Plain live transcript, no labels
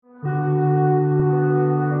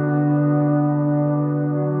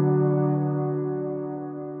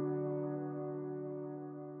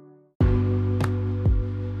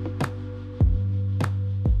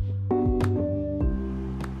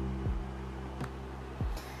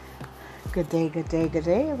Good day, good day, good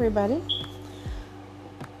day, everybody.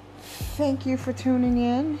 Thank you for tuning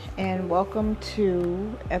in and welcome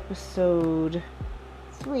to episode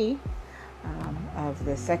 3 of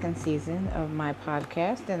the second season of my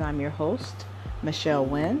podcast. And I'm your host, Michelle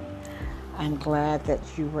Wynn. I'm glad that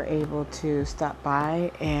you were able to stop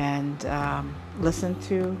by and listen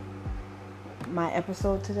to my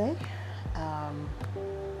episode today. I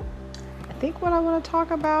think what I want to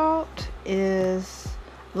talk about is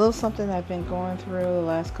a little something I've been going through the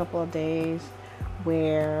last couple of days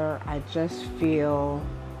where I just feel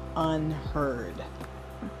unheard.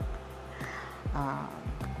 Um,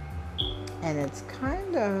 and it's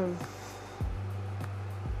kind of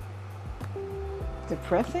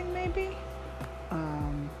depressing, maybe.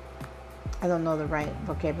 I don't know the right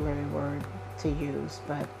vocabulary word to use,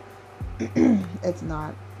 but it's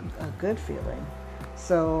not a good feeling.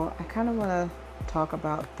 So I kind of want to talk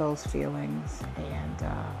about those feelings and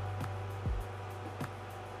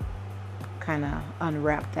kind of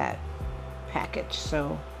unwrap that package.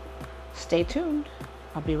 So stay tuned.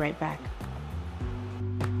 I'll be right back.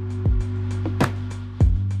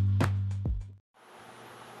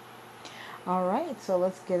 All right, so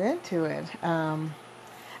let's get into it.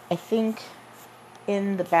 I think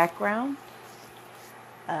in the background,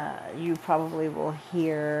 you probably will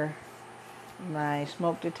hear my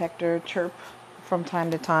smoke detector chirp from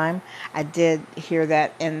time to time. I did hear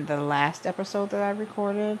that in the last episode that I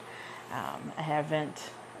recorded. I haven't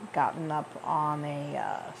gotten up on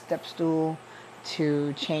a step stool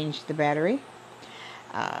to change the battery.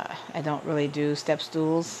 I don't really do step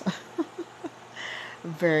stools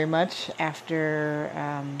very much after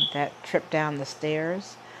that trip down the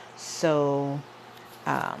stairs. So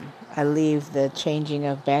I leave the changing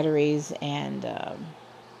of batteries and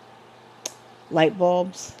light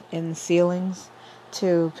bulbs in ceilings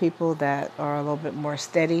to people that are a little bit more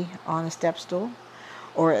steady on a step stool.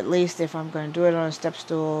 Or at least if I'm going to do it on a step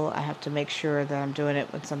stool, I have to make sure that I'm doing it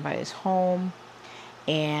when somebody's home.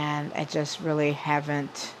 And I just really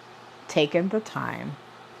haven't taken the time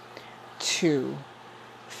to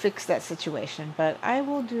fix that situation. But I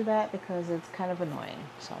will do that because it's kind of annoying.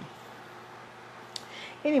 So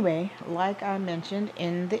anyway, like I mentioned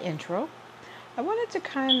in the intro, I wanted to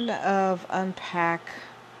kind of unpack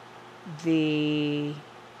the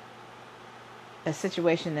a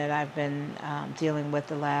situation that I've been dealing with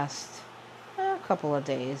the last couple of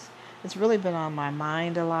days. It's really been on my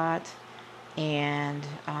mind a lot, and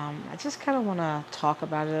I just kind of want to talk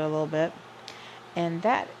about it a little bit. And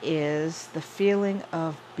that is the feeling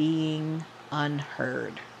of being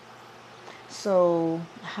unheard. So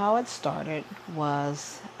how it started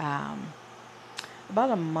was about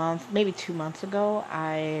a month, maybe 2 months ago,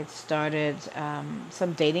 I started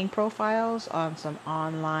some dating profiles on some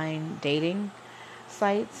online dating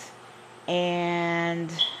sites. And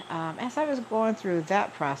as I was going through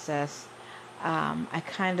that process, I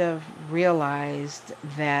kind of realized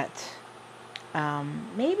that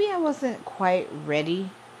maybe I wasn't quite ready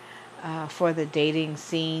for the dating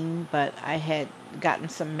scene, but I had gotten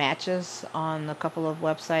some matches on a couple of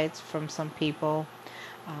websites from some people.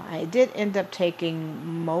 I did end up taking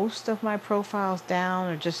most of my profiles down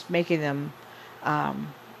or just making them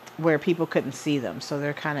where people couldn't see them. So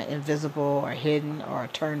they're kind of invisible or hidden or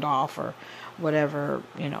turned off or whatever,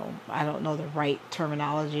 I don't know the right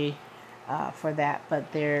terminology for that,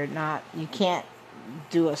 but they're not, you can't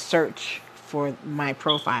do a search for my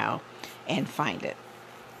profile and find it.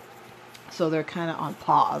 So they're kind of on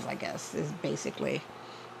pause, I guess, is basically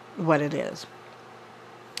what it is.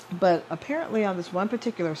 But apparently on this one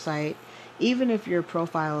particular site, even if your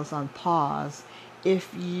profile is on pause,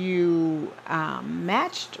 if you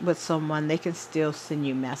matched with someone, they can still send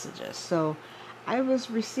you messages. So I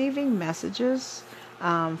was receiving messages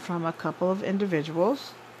from a couple of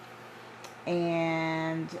individuals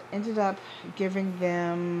and ended up giving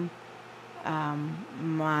them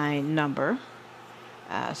my number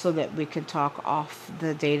so that we could talk off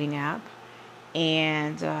the dating app.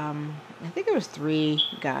 And I think it was 3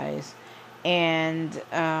 guys, and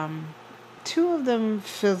 2 of them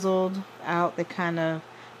fizzled out. They kind of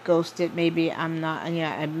ghosted. Maybe I'm not.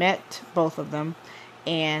 Yeah, I met both of them,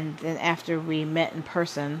 and then after we met in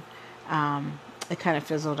person, it kind of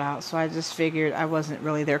fizzled out. So I just figured I wasn't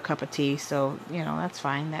really their cup of tea. So that's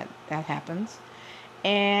fine. That happens.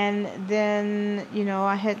 And then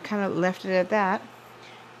I had kind of left it at that.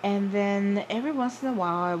 And then every once in a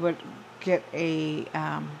while, I would get a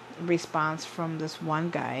response from this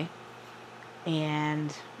one guy,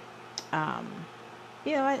 and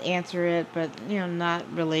I'd answer it, but,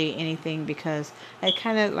 not really anything because I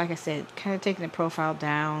kind of, like I said, kind of taking the profile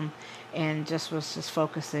down and just was just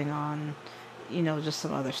focusing on, just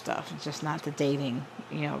some other stuff, just not the dating,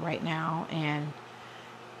 right now. And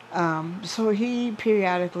so he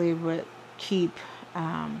periodically would keep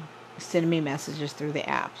sending me messages through the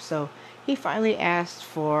app. So he finally asked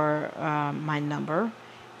for my number,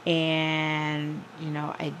 and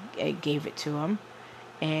I gave it to him,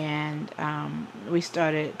 and we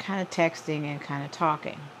started kind of texting and kind of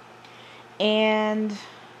talking. And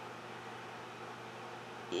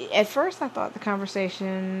at first, I thought the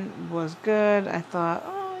conversation was good. I thought,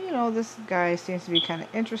 oh, this guy seems to be kind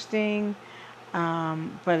of interesting.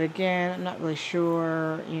 But again, I'm not really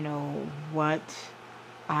sure, what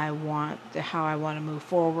I want, how I want to move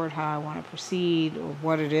forward, how I want to proceed, or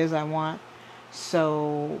what it is I want.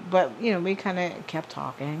 So, but, we kind of kept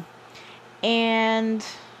talking. And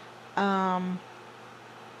I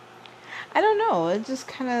don't know, it just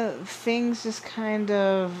kind of, things just kind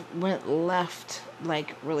of went left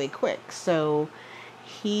like really quick. So,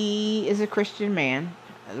 he is a Christian man,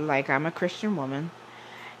 like I'm a Christian woman.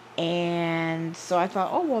 And so I thought,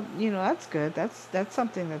 oh well, that's good. That's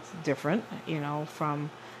something that's different, from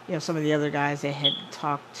some of the other guys I had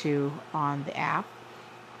talked to on the app.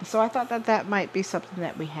 So I thought that that might be something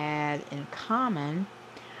that we had in common.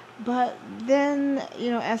 But then,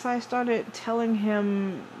 as I started telling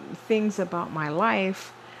him things about my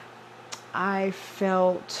life, I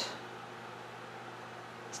started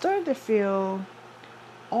to feel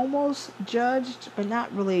almost judged, but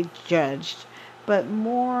not really judged, but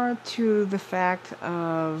more to the fact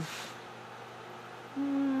of,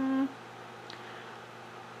 I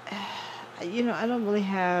don't really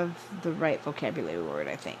have the right vocabulary word,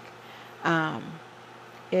 I think. Um,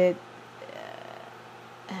 it,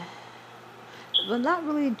 well, not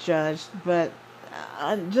really judged, but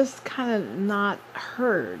just kind of not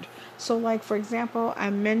heard. So, like, for example, I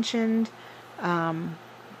mentioned um,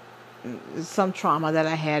 some trauma that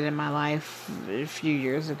I had in my life a few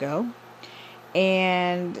years ago.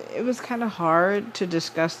 And it was kind of hard to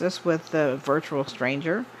discuss this with the virtual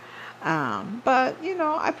stranger. But,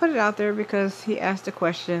 I put it out there because he asked a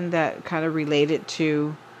question that kind of related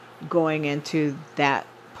to going into that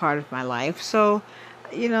part of my life. So,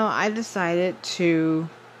 I decided to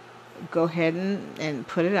go ahead and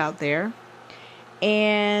put it out there.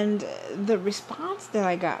 And the response that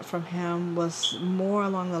I got from him was more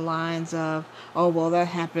along the lines of, oh, well, that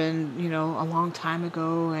happened, a long time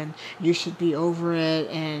ago, and you should be over it,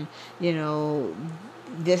 and,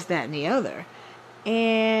 this, that, and the other.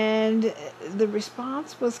 And the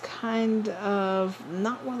response was kind of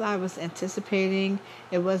not what I was anticipating.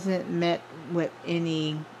 It wasn't met with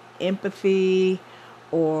any empathy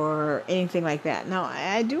or anything like that. Now,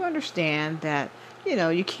 I do understand that,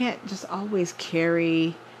 you can't just always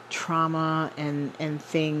carry trauma and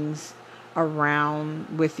things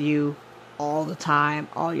around with you all the time,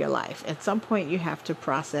 all your life. At some point, you have to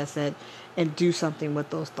process it and do something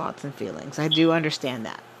with those thoughts and feelings. I do understand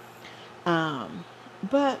that.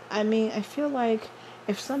 But I mean, I feel like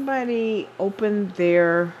if somebody opened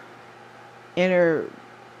their inner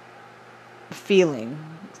feeling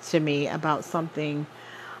to me about something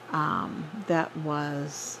that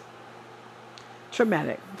was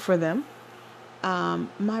traumatic for them,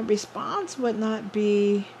 my response would not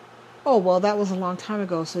be, oh, well, that was a long time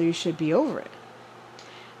ago, so you should be over it.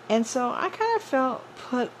 And so I kind of felt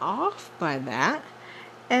put off by that.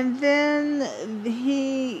 And then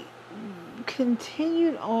he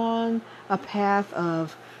continued on a path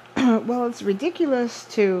of, well, it's ridiculous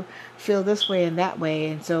to feel this way and that way.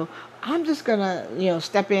 And so I'm just going to,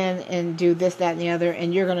 step in and do this, that, and the other,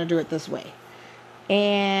 and you're going to do it this way.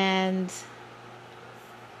 And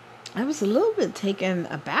I was a little bit taken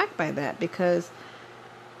aback by that because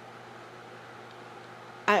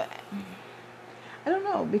I don't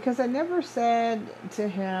know, because I never said to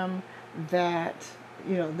him that,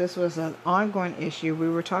 this was an ongoing issue. We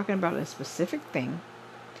were talking about a specific thing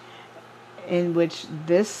in which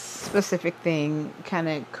this specific thing kind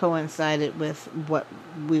of coincided with what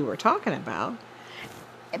we were talking about.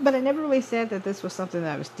 But I never really said that this was something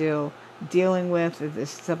that I was still dealing with. That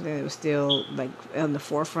this is something that was still like on the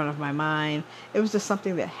forefront of my mind. It was just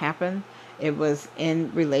something that happened. It was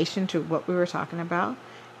in relation to what we were talking about.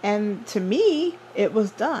 And to me, it was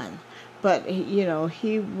done. But,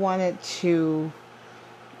 he wanted to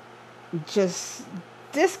just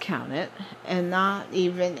discount it and not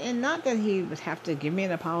that he would have to give me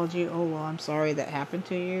an apology. Oh, well, I'm sorry that happened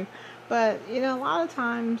to you. But, a lot of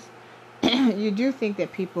times you do think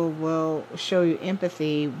that people will show you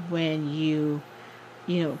empathy when you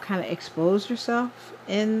kind of expose yourself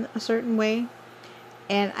in a certain way.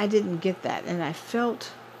 And I didn't get that. And I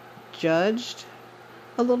felt judged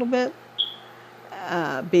a little bit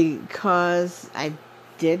because I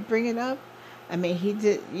did bring it up. I mean, he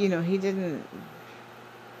did, he didn't.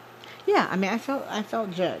 Yeah, I mean, I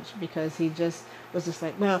felt judged because he just was just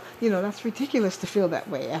like, well, that's ridiculous to feel that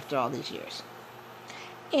way after all these years.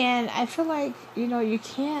 And I feel like, you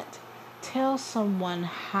can't tell someone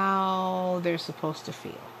how they're supposed to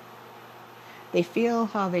feel. They feel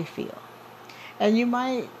how they feel. And you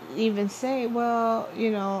might even say, well,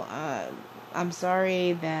 I'm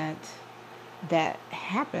sorry that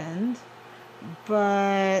happened,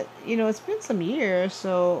 but, it's been some years,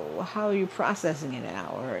 so how are you processing it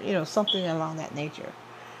now? Or, something along that nature.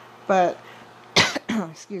 But,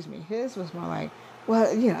 excuse me, his was more like, well,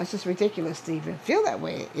 it's just ridiculous to even feel that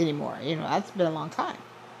way anymore. That's been a long time.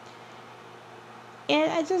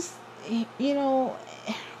 And you know,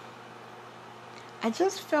 I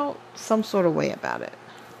just felt some sort of way about it.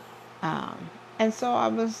 And so I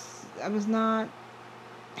was not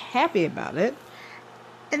happy about it.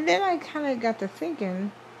 And then I kind of got to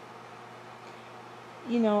thinking,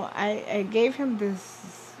 I gave him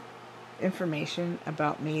this information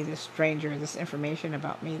about me, this stranger, this information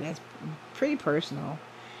about me that's pretty personal.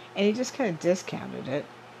 And he just kind of discounted it.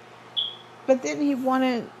 But then he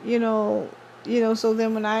wanted, so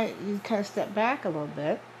then when I kind of stepped back a little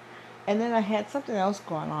bit, and then I had something else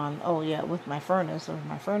going on. Oh yeah, with my furnace, or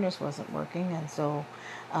my furnace wasn't working, and so,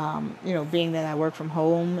 being that I work from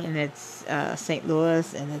home and it's St.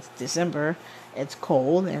 Louis and it's December, it's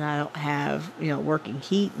cold, and I don't have working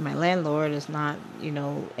heat. My landlord is not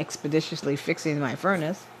expeditiously fixing my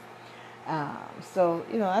furnace, so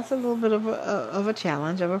that's a little bit of a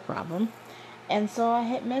challenge, of a problem. And so I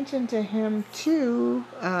had mentioned to him too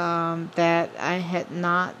that I had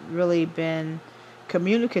not really been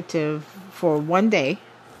communicative for one day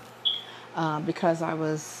because I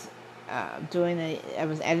was I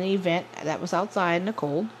was at an event that was outside in the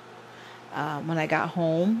cold. When I got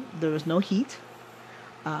home, there was no heat.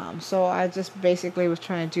 So I just basically was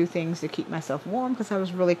trying to do things to keep myself warm because I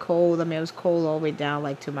was really cold. I mean, it was cold all the way down,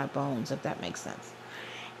 like to my bones, if that makes sense.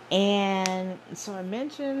 And so I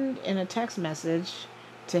mentioned in a text message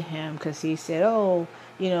to him because he said, "Oh,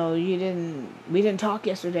 we didn't talk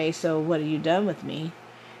yesterday. So what have you done with me?"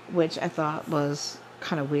 Which I thought was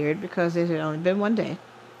kind of weird because it had only been one day.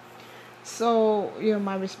 So,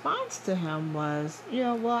 my response to him was,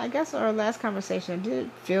 well, I guess our last conversation, I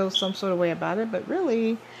did feel some sort of way about it, but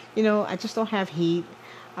really, I just don't have heat.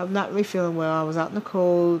 I'm not really feeling well. I was out in the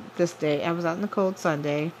cold this day. I was out in the cold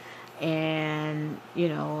Sunday. And,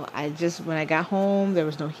 when I got home, there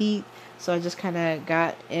was no heat. So I just kind of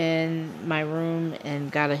got in my room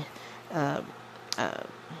and got uh, uh,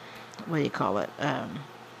 what do you call it?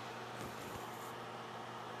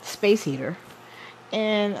 Space heater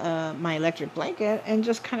and my electric blanket, and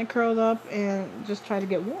just kind of curled up and just tried to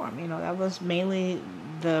get warm. That was mainly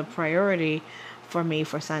the priority for me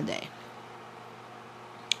for Sunday.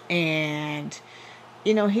 And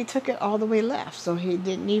he took it all the way left. So he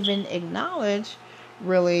didn't even acknowledge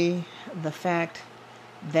really the fact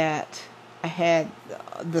that I had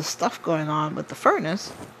the stuff going on with the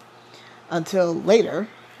furnace until later.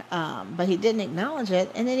 But he didn't acknowledge it.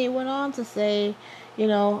 And then he went on to say,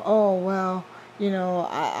 oh, well,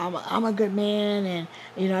 I'm a good man, and,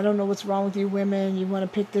 I don't know what's wrong with you women. You want to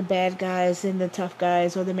pick the bad guys and the tough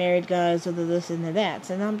guys, or the married guys, or the this and the that.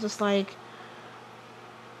 And I'm just like,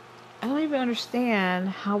 I don't even understand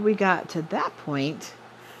how we got to that point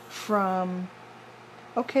from,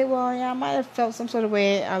 okay, well, yeah, I might have felt some sort of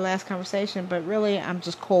way our last conversation, but really I'm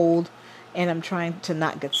just cold and I'm trying to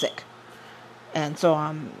not get sick. And so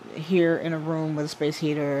I'm here in a room with a space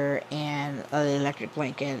heater and an electric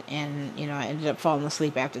blanket, and, I ended up falling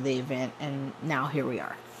asleep after the event, and now here we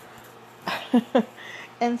are.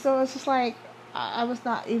 And so it's just like, I was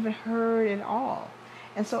not even heard at all.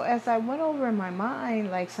 And so as I went over in my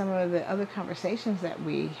mind, like some of the other conversations that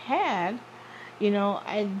we had,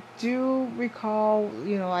 I do recall,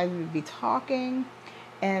 I would be talking,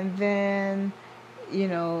 and then,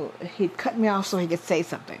 he'd cut me off so he could say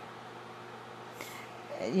something.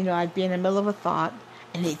 I'd be in the middle of a thought,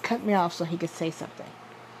 and he'd cut me off so he could say something.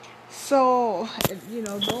 So,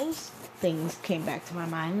 those things came back to my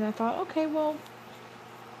mind, and I thought, okay, well,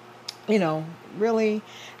 really,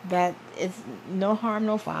 that is no harm,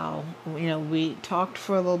 no foul. We talked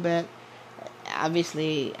for a little bit.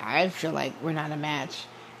 Obviously, I feel like we're not a match.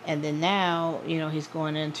 And then now, he's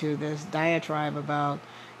going into this diatribe about,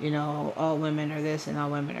 all women are this and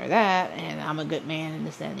all women are that, and I'm a good man and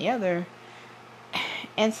this, that, and the other.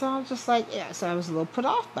 And so I'm just like, yeah, so I was a little put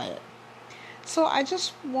off by it. So I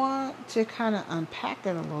just want to kind of unpack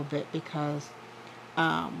that a little bit because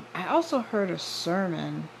I also heard a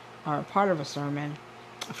sermon or a part of a sermon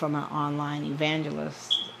from an online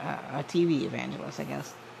evangelist, a TV evangelist, I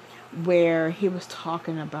guess, where he was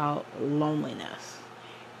talking about loneliness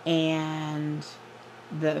and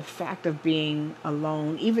the fact of being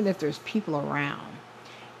alone, even if there's people around,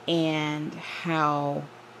 and how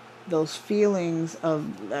those feelings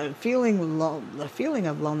of the feeling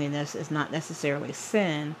of loneliness is not necessarily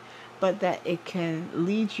sin, but that it can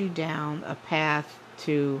lead you down a path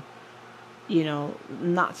to,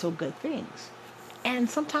 not so good things. And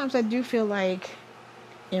sometimes I do feel like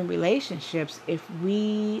in relationships, if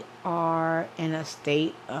we are in a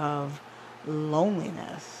state of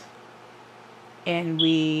loneliness and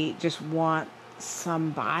we just want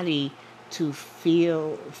somebody to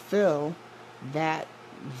fill that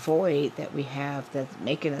void that we have that's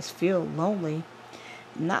making us feel lonely,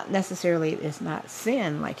 not necessarily, it's not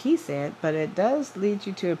sin like he said, but it does lead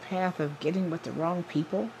you to a path of getting with the wrong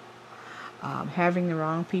people, having the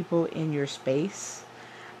wrong people in your space,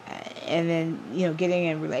 and then getting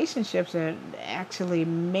in relationships that actually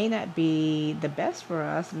may not be the best for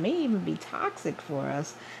us, may even be toxic for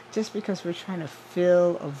us, just because we're trying to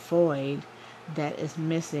fill a void that is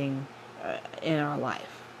missing in our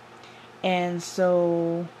life. And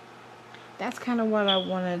so that's kind of what I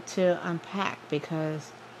wanted to unpack,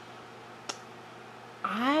 because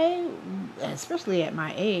I, especially at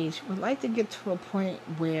my age, would like to get to a point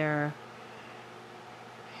where,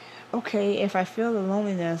 okay, if I feel the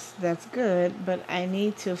loneliness, that's good, but I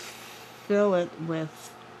need to fill it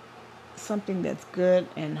with something that's good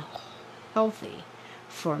and healthy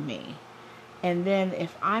for me. And then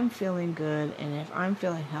if I'm feeling good and if I'm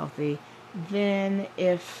feeling healthy, then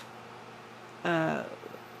if a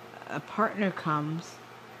partner comes,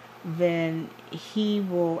 then he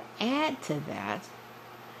will add to that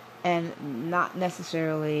and not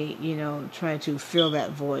necessarily, try to fill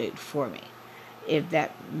that void for me, if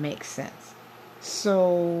that makes sense.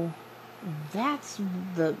 So that's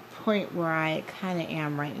the point where I kind of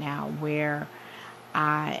am right now, where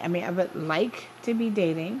I would like to be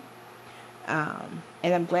dating. And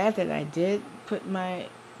I'm glad that I did put my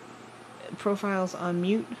profiles on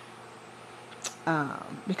mute,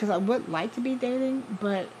 because I would like to be dating,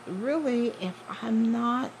 but really, if I'm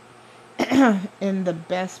not in the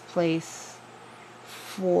best place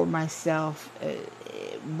for myself,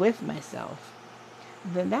 with myself,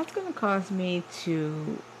 then that's going to cause me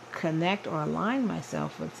to connect or align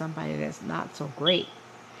myself with somebody that's not so great.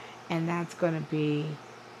 And that's going to be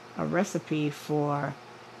a recipe for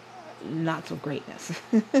not so greatness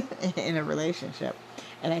in a relationship.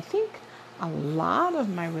 And I think a lot of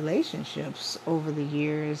my relationships over the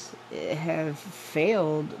years have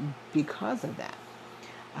failed because of that.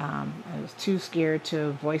 I was too scared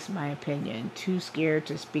to voice my opinion, too scared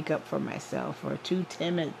to speak up for myself, or too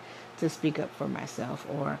timid to speak up for myself,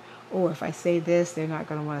 or, oh, if I say this, they're not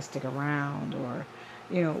going to want to stick around, or,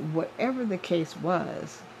 whatever the case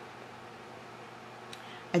was.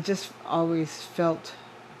 I just always felt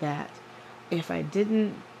that if I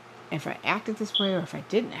didn't, if I acted this way or if I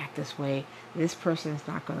didn't act this way, this person is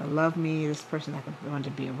not going to love me, this person is not going to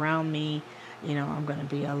be around me, I'm going to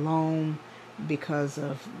be alone because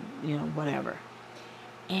of, whatever.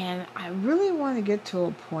 And I really want to get to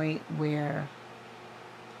a point where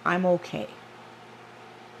I'm okay,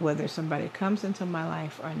 whether somebody comes into my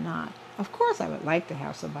life or not. Of course, I would like to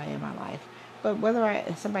have somebody in my life, but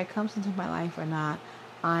if somebody comes into my life or not,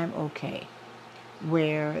 I'm okay.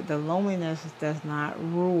 Where the loneliness does not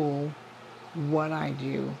rule what I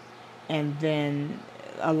do and then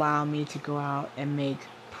allow me to go out and make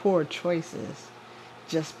poor choices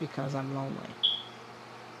just because I'm lonely.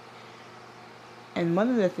 And one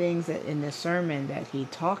of the things that in the sermon that he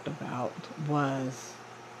talked about was,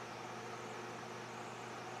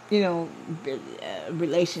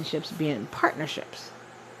 relationships being partnerships.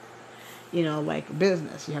 Like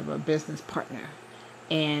business, you have a business partner,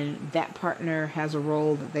 and that partner has a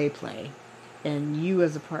role that they play, and you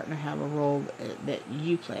as a partner have a role that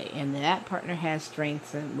you play, and that partner has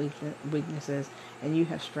strengths and weaknesses, and you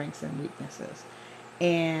have strengths and weaknesses.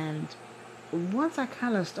 And once I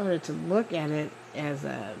kind of started to look at it as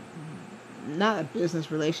not a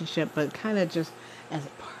business relationship, but kind of just as a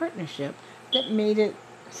partnership, that made it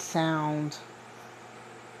sound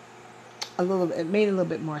it made a little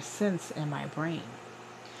bit more sense in my brain.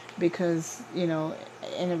 Because, in a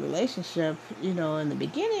relationship, in the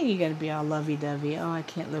beginning, you're going to be all lovey-dovey. Oh, I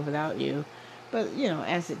can't live without you. But,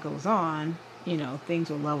 as it goes on, things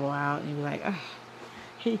will level out and you'll be like, oh,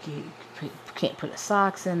 He can't put his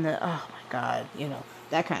socks in the, oh my God,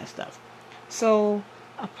 that kind of stuff. So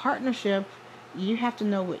a partnership, you have to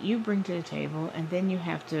know what you bring to the table, and then you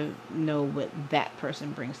have to know what that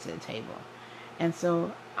person brings to the table. And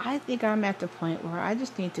so I think I'm at the point where I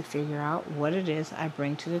just need to figure out what it is I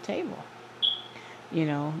bring to the table.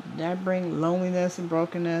 Do I bring loneliness and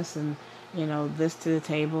brokenness and, this to the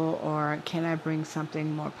table, or can I bring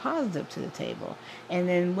something more positive to the table? And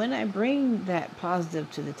then when I bring that positive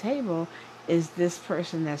to the table, is this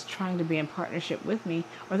person that's trying to be in partnership with me,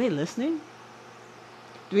 are they listening?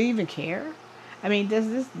 Do they even care? I mean,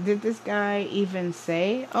 did this guy even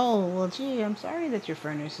say, "Oh, well, gee, I'm sorry that your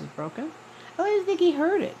furnace is broken"? I don't even think he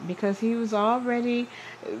heard it because he was already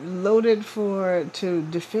loaded to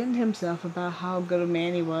defend himself about how good a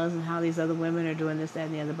man he was and how these other women are doing this, that,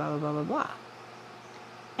 and the other, blah, blah, blah, blah, blah.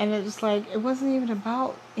 And it's like, it wasn't even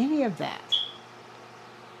about any of that.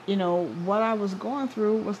 What I was going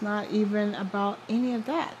through was not even about any of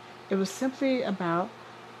that. It was simply about,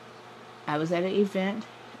 I was at an event,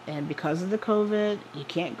 and because of the COVID, you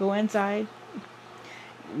can't go inside.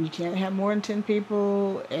 You can't have more than 10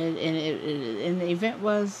 people. And the event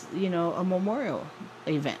was, a memorial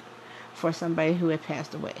event for somebody who had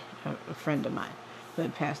passed away, a friend of mine who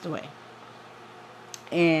had passed away.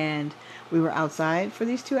 And we were outside for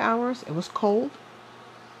these 2 hours. It was cold.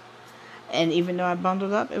 And even though I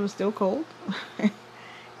bundled up, it was still cold.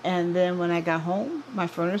 And then when I got home, my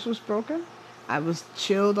furnace was broken. I was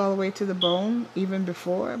chilled all the way to the bone even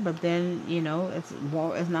before, but then,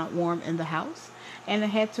 it's not warm in the house. And I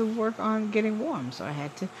had to work on getting warm. So I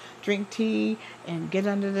had to drink tea and get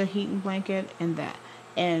under the heating blanket and that.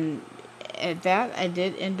 And at that, I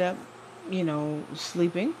did end up,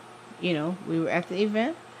 sleeping. We were at the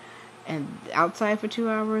event and outside for 2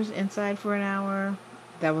 hours, inside for an hour.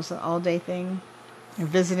 That was an all-day thing. And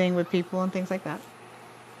visiting with people and things like that.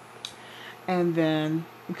 And then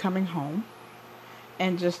coming home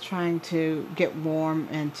and just trying to get warm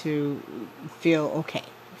and to feel okay,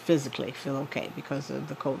 physically feel okay because of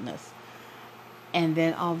the coldness. And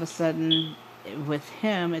then all of a sudden, with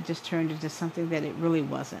him, it just turned into something that it really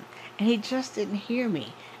wasn't. And he just didn't hear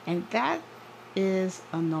me. And that is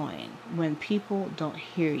annoying when people don't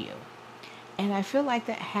hear you. And I feel like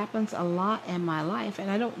that happens a lot in my life, and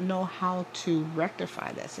I don't know how to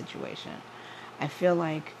rectify that situation. I feel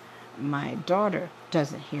like my daughter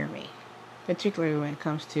doesn't hear me, particularly when it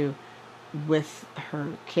comes to with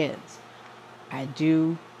her kids. I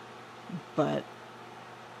do, but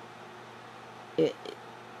it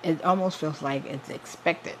almost feels like it's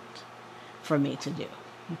expected for me to do.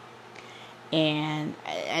 And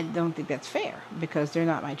I don't think that's fair because they're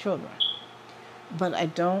not my children. But I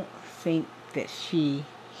don't think that she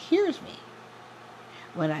hears me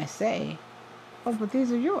when I say, "Oh, but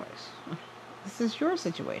these are yours. This is your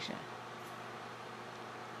situation."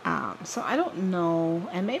 So I don't know,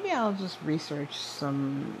 and maybe I'll just research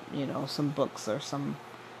some books or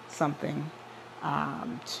something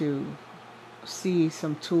to see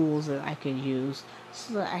some tools that I can use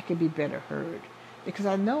so that I can be better heard. Because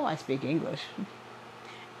I know I speak English,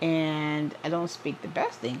 and I don't speak the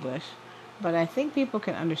best English, but I think people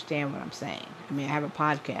can understand what I'm saying. I mean, I have a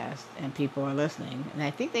podcast, and people are listening, and I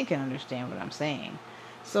think they can understand what I'm saying.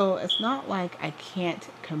 So it's not like I can't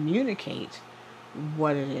communicate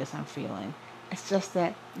what it is I'm feeling. It's just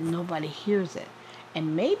that nobody hears it.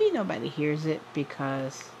 And maybe nobody hears it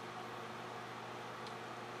because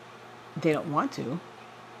they don't want to.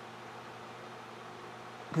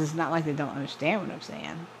 Because it's not like they don't understand what I'm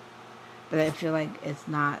saying. But I feel like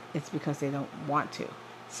it's because they don't want to.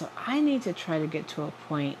 So I need to try to get to a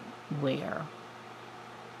point where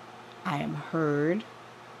I am heard,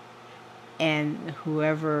 and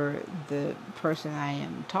whoever the person I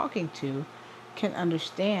am talking to can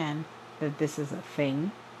understand that this is a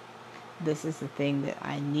thing. This is the thing that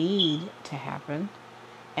I need to happen,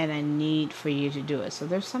 and I need for you to do it. So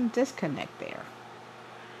there's some disconnect there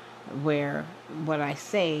where what I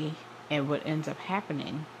say and what ends up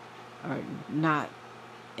happening are not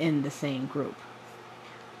in the same group.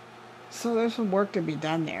 So there's some work to be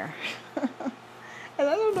done there. And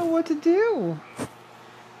I don't know what to do.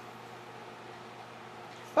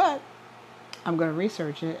 But I'm going to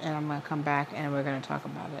research it, and I'm going to come back and we're going to talk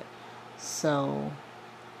about it. So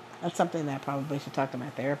that's something that I probably should talk to my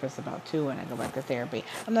therapist about too when I go back to therapy.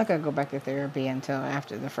 I'm not going to go back to therapy until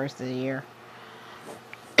after the first of the year.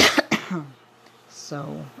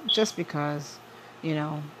 So just because,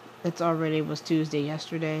 it's already was Tuesday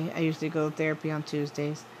yesterday. I usually go to therapy on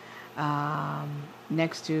Tuesdays.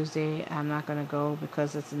 Next Tuesday I'm not going to go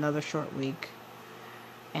because it's another short week.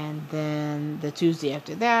 And then the Tuesday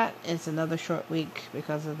after that, it's another short week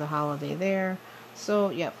because of the holiday there. So,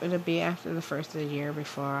 yep, it'll be after the first of the year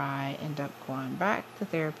before I end up going back to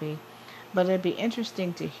therapy. But it'd be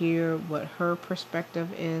interesting to hear what her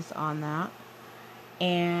perspective is on that.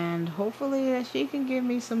 And hopefully that she can give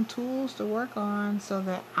me some tools to work on so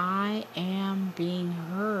that I am being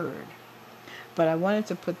heard. But I wanted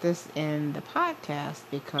to put this in the podcast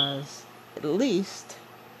because at least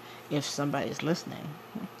if somebody's listening,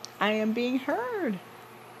 I am being heard.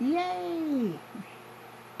 Yay!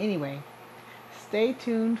 Anyway, stay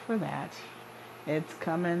tuned for that. It's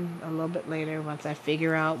coming a little bit later once I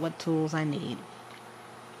figure out what tools I need.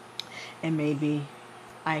 And maybe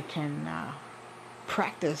I can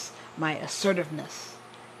practice my assertiveness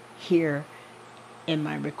here in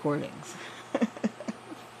my recordings.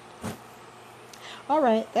 All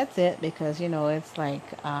right, that's it because, it's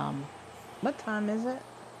like, what time is it?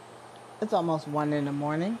 It's almost 1 in the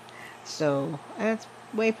morning. So that's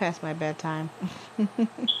way past my bedtime.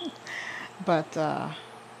 But,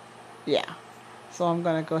 yeah. So I'm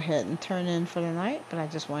going to go ahead and turn in for the night, but I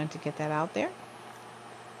just wanted to get that out there.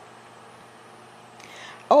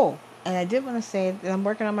 Oh, and I did want to say that I'm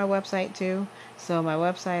working on my website too. So my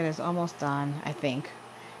website is almost done, I think.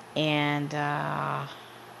 And I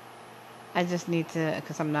just need to,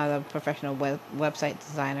 because I'm not a professional website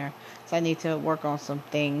designer, so I need to work on some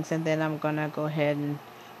things. And then I'm going to go ahead and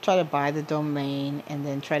try to buy the domain and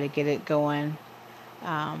then try to get it going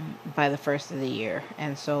by the first of the year.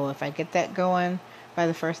 And so if I get that going by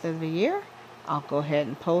the first of the year, I'll go ahead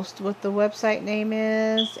and post what the website name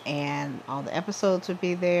is, and all the episodes will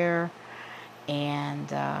be there. And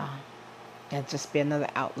it'll just be another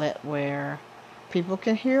outlet where people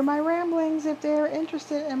can hear my ramblings if they're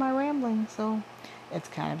interested in my ramblings. So it's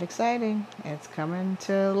kind of exciting. It's coming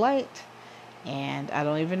to light. And I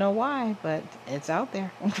don't even know why, but it's out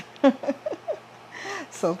there.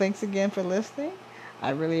 So thanks again for listening.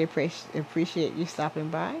 I really appreciate you stopping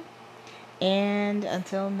by. And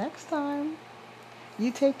until next time,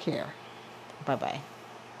 you take care. Bye-bye.